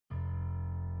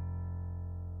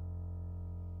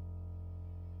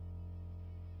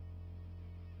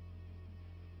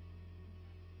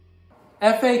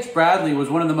F.H. Bradley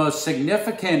was one of the most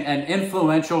significant and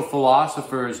influential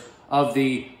philosophers of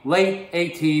the late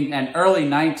 18 and early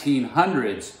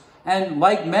 1900s. And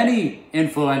like many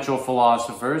influential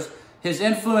philosophers, his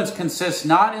influence consists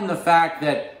not in the fact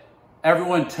that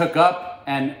everyone took up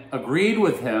and agreed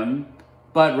with him,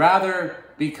 but rather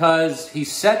because he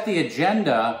set the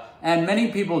agenda and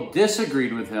many people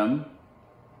disagreed with him.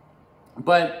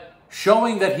 But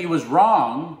showing that he was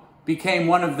wrong became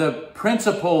one of the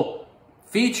principal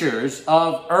features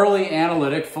of early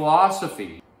analytic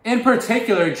philosophy. In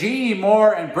particular, G.E.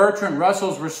 Moore and Bertrand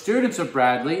Russell were students of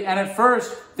Bradley, and at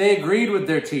first they agreed with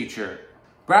their teacher.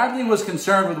 Bradley was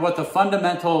concerned with what the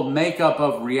fundamental makeup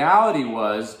of reality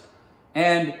was,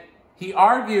 and he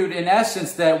argued in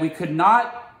essence that we could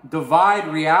not divide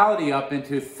reality up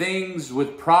into things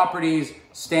with properties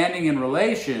standing in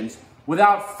relations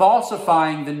without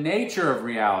falsifying the nature of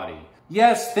reality.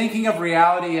 Yes, thinking of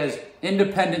reality as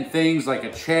independent things like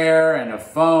a chair and a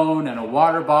phone and a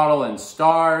water bottle and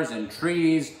stars and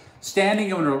trees standing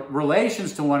in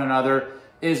relations to one another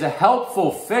is a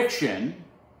helpful fiction.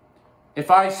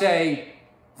 If I say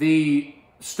the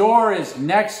store is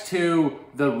next to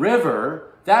the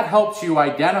river, that helps you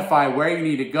identify where you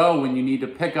need to go when you need to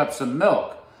pick up some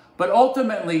milk. But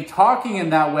ultimately, talking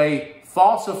in that way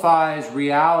falsifies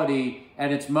reality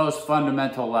at its most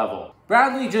fundamental level.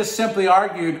 Bradley just simply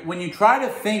argued, when you try to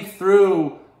think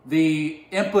through the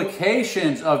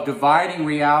implications of dividing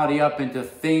reality up into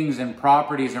things and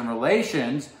properties and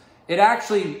relations, it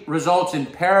actually results in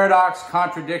paradox,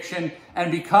 contradiction,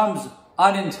 and becomes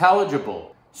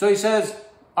unintelligible. So he says,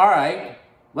 all right,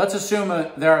 let's assume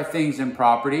there are things and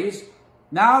properties.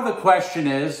 Now the question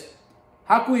is,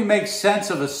 how can we make sense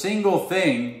of a single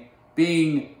thing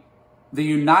being the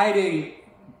uniting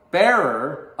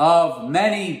bearer of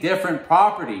many different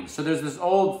properties? So there's this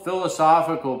old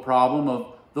philosophical problem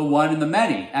of the one and the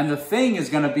many. And the thing is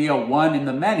going to be a one in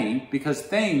the many because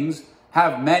things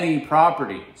have many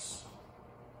properties.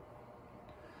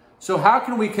 So how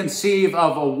can we conceive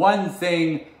of a one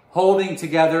thing holding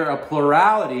together a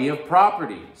plurality of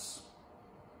properties?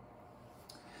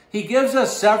 He gives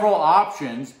us several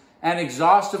options and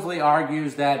exhaustively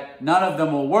argues that none of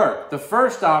them will work. The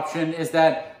first option is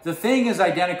that the thing is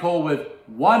identical with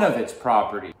one of its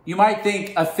properties. You might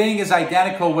think a thing is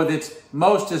identical with its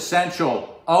most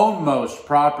essential, ownmost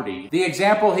property. The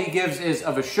example he gives is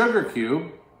of a sugar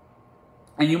cube,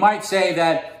 and you might say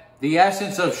that the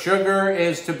essence of sugar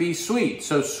is to be sweet.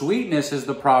 So sweetness is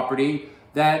the property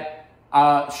that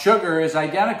sugar is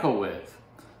identical with.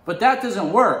 But that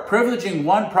doesn't work. Privileging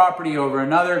one property over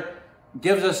another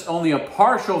gives us only a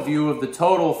partial view of the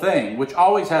total thing, which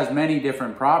always has many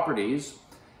different properties,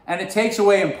 and it takes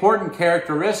away important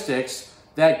characteristics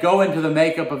that go into the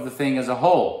makeup of the thing as a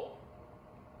whole.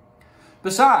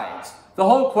 Besides, the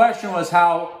whole question was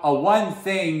how a one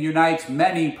thing unites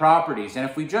many properties, and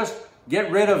if we just get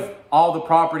rid of all the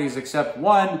properties except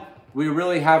one, we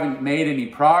really haven't made any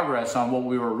progress on what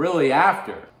we were really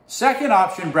after. Second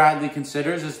option Bradley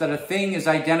considers is that a thing is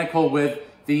identical with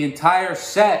the entire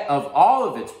set of all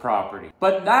of its property.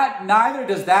 But neither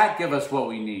does that give us what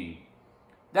we need.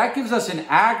 That gives us an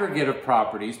aggregate of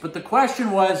properties, but the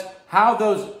question was how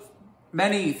those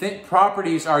many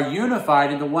properties are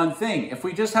unified into one thing. If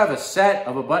we just have a set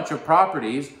of a bunch of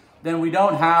properties, then we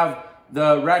don't have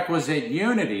the requisite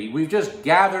unity. We've just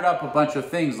gathered up a bunch of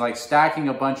things, like stacking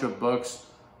a bunch of books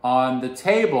on the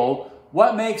table.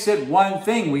 What makes it one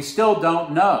thing? We still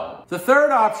don't know. The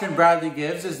third option Bradley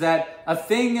gives is that a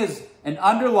thing is an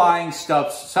underlying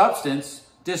substance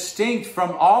distinct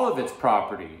from all of its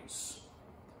properties.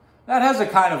 That has a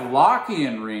kind of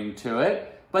Lockean ring to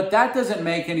it, but that doesn't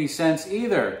make any sense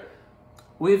either.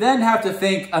 We then have to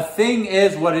think a thing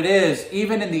is what it is,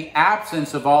 even in the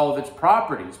absence of all of its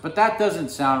properties. But that doesn't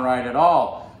sound right at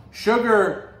all.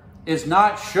 Sugar is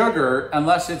not sugar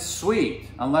unless it's sweet,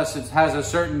 unless it has a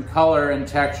certain color and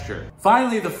texture.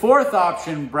 Finally, the fourth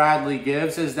option Bradley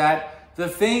gives is that the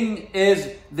thing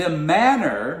is the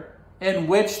manner in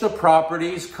which the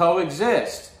properties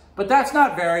coexist. But that's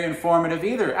not very informative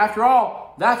either. After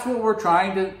all, that's what we're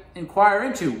trying to inquire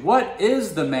into. What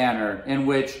is the manner in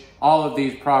which all of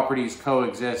these properties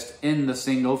coexist in the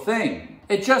single thing?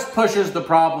 It just pushes the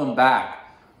problem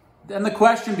back. Then the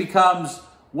question becomes,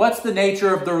 what's the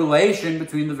nature of the relation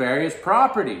between the various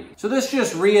properties? So this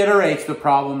just reiterates the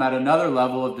problem at another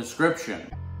level of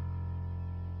description.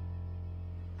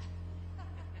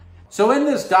 So in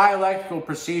this dialectical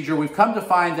procedure, we've come to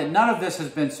find that none of this has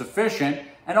been sufficient,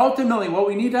 and ultimately what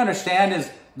we need to understand is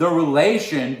the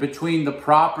relation between the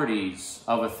properties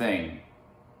of a thing.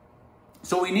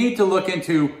 So we need to look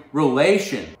into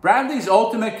relation. Bradley's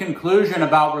ultimate conclusion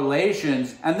about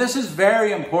relations, and this is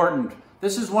very important,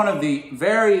 this is one of the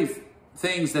very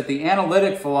things that the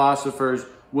analytic philosophers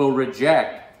will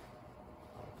reject.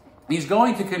 He's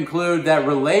going to conclude that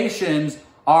relations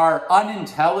are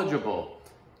unintelligible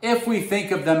if we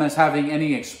think of them as having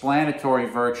any explanatory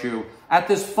virtue at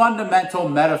this fundamental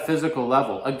metaphysical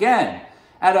level. Again,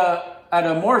 at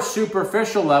a more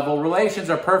superficial level, relations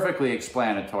are perfectly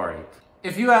explanatory.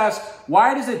 If you ask,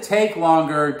 why does it take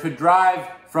longer to drive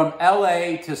from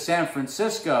LA to San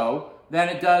Francisco than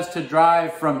it does to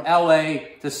drive from LA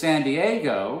to San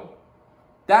Diego,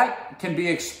 that can be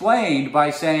explained by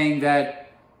saying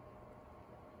that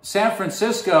San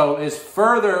Francisco is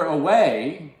further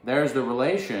away, there's the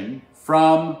relation,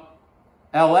 from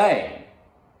LA.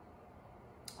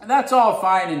 And that's all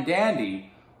fine and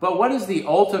dandy, but what is the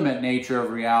ultimate nature of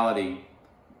reality?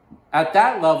 At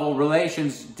that level,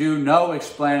 relations do no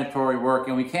explanatory work,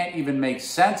 and we can't even make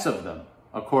sense of them,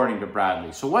 according to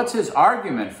Bradley. So what's his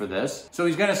argument for this? So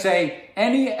he's going to say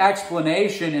any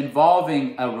explanation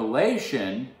involving a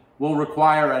relation will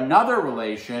require another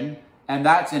relation, and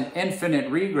that's an infinite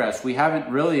regress. We haven't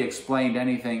really explained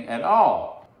anything at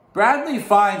all. Bradley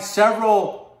finds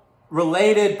several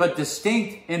related but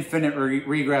distinct infinite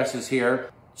regresses here.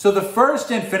 So the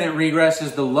first infinite regress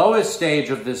is the lowest stage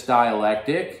of this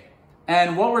dialectic.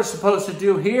 And what we're supposed to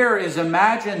do here is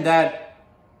imagine that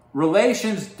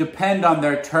relations depend on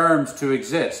their terms to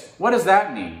exist. What does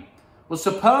that mean? Well,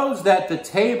 suppose that the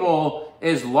table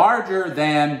is larger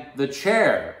than the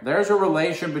chair. There's a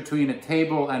relation between a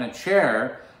table and a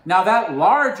chair. Now that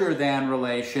larger than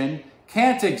relation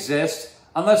can't exist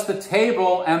unless the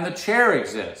table and the chair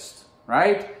exist,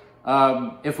 right?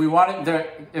 If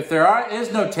there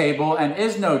is no table and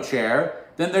is no chair,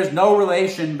 then there's no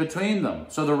relation between them.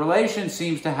 So the relation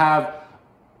seems to have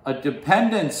a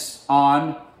dependence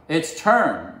on its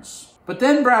terms. But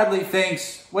then Bradley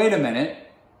thinks, wait a minute,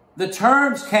 the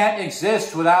terms can't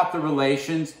exist without the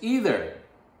relations either.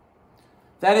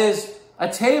 That is,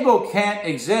 a table can't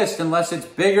exist unless it's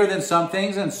bigger than some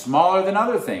things and smaller than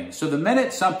other things. So the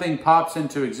minute something pops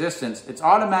into existence, it's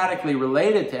automatically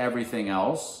related to everything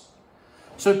else.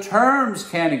 So terms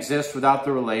can't exist without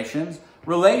the relations.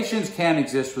 Relations can't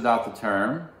exist without the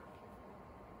term.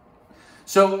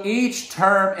 So each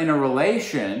term in a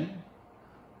relation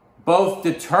both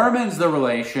determines the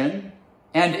relation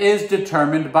and is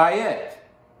determined by it.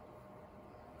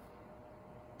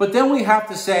 But then we have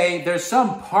to say there's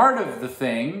some part of the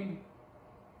thing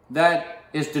that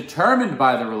is determined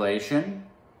by the relation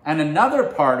and another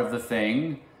part of the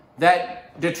thing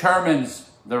that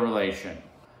determines the relation.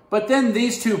 But then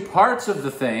these two parts of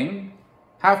the thing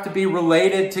have to be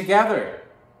related together.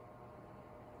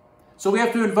 So we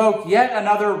have to invoke yet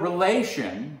another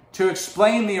relation to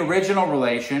explain the original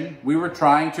relation we were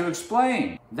trying to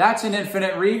explain. That's an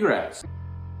infinite regress.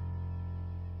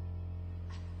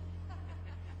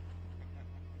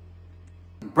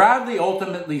 Bradley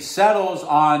ultimately settles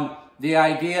on the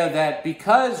idea that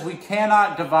because we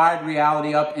cannot divide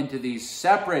reality up into these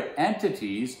separate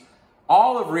entities,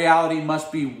 all of reality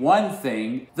must be one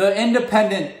thing.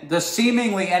 The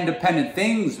seemingly independent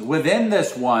things within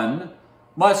this one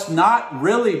must not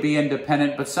really be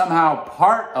independent, but somehow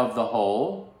part of the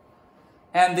whole.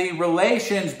 And the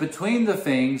relations between the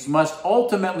things must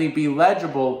ultimately be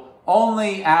legible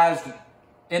only as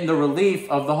in the relief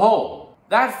of the whole.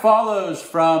 That follows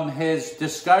from his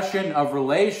discussion of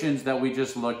relations that we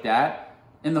just looked at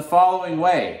in the following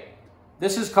way.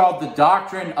 This is called the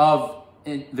doctrine of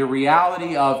the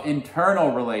reality of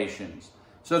internal relations.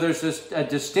 So there's a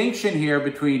distinction here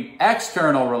between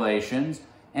external relations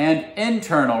and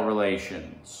internal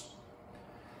relations.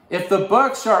 If the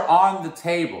books are on the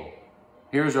table,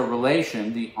 here's a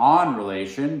relation, the on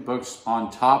relation, books on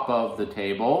top of the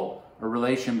table, a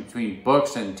relation between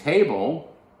books and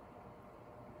table.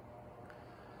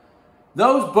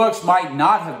 Those books might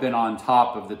not have been on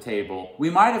top of the table. We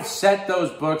might have set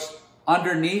those books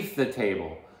underneath the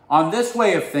table. On this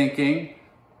way of thinking,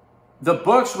 the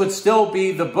books would still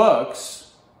be the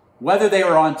books, whether they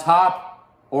were on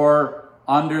top or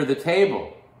under the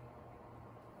table.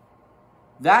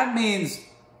 That means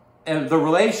the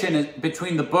relation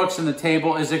between the books and the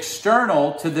table is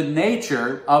external to the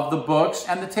nature of the books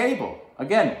and the table.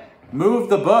 Again, move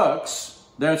the books,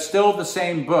 they're still the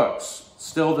same books,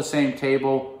 still the same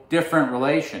table, different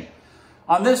relation.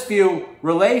 On this view,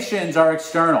 relations are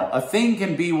external. A thing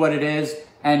can be what it is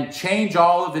and change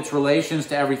all of its relations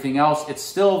to everything else. It's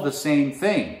still the same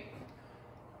thing.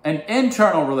 An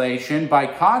internal relation, by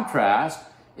contrast,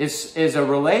 is a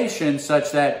relation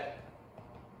such that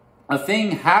a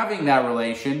thing having that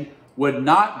relation would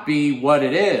not be what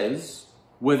it is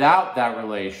without that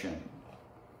relation.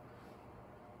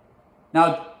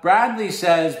 Now, Bradley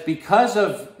says because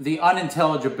of the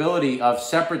unintelligibility of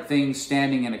separate things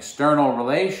standing in external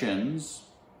relations,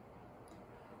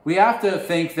 we have to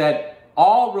think that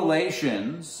all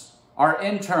relations are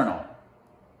internal.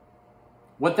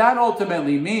 What that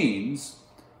ultimately means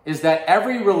is that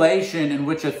every relation in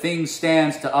which a thing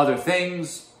stands to other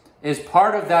things is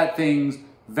part of that thing's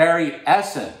very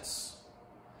essence.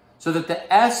 So that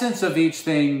the essence of each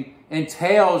thing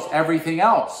entails everything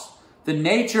else. The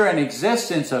nature and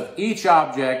existence of each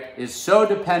object is so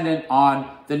dependent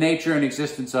on the nature and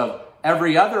existence of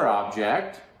every other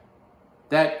object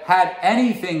that had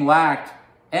anything lacked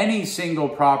any single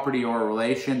property or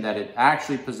relation that it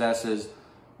actually possesses,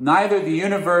 neither the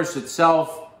universe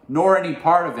itself nor any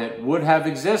part of it would have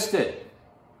existed.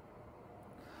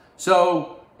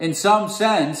 So, in some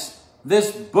sense,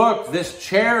 this book, this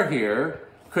chair here,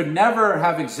 could never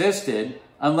have existed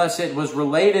unless it was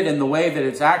related in the way that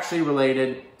it's actually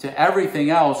related to everything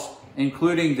else,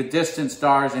 including the distant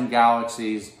stars and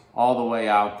galaxies all the way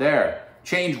out there.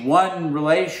 Change one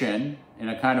relation in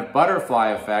a kind of butterfly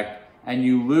effect, and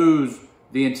you lose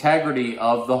the integrity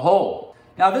of the whole.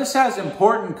 Now, this has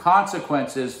important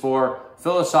consequences for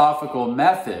philosophical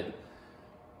method.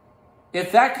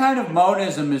 If that kind of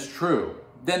monism is true,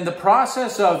 then the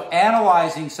process of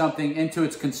analyzing something into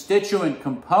its constituent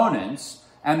components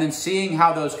and then seeing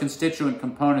how those constituent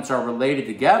components are related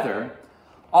together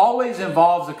always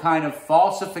involves a kind of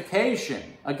falsification.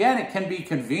 Again, it can be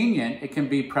convenient, it can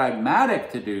be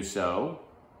pragmatic to do so,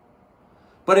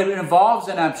 but it involves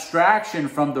an abstraction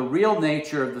from the real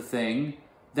nature of the thing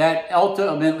that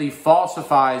ultimately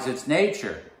falsifies its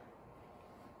nature.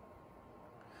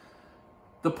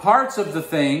 The parts of the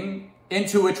thing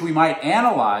into which we might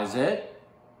analyze it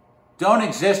don't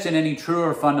exist in any true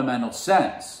or fundamental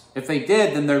sense. If they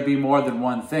did, then there'd be more than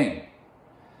one thing.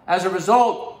 As a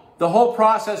result, the whole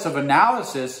process of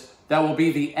analysis that will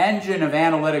be the engine of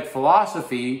analytic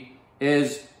philosophy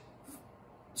is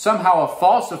somehow a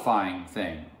falsifying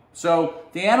thing. So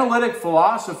the analytic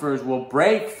philosophers will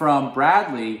break from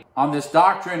Bradley on this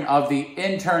doctrine of the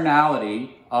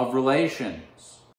internality of relations.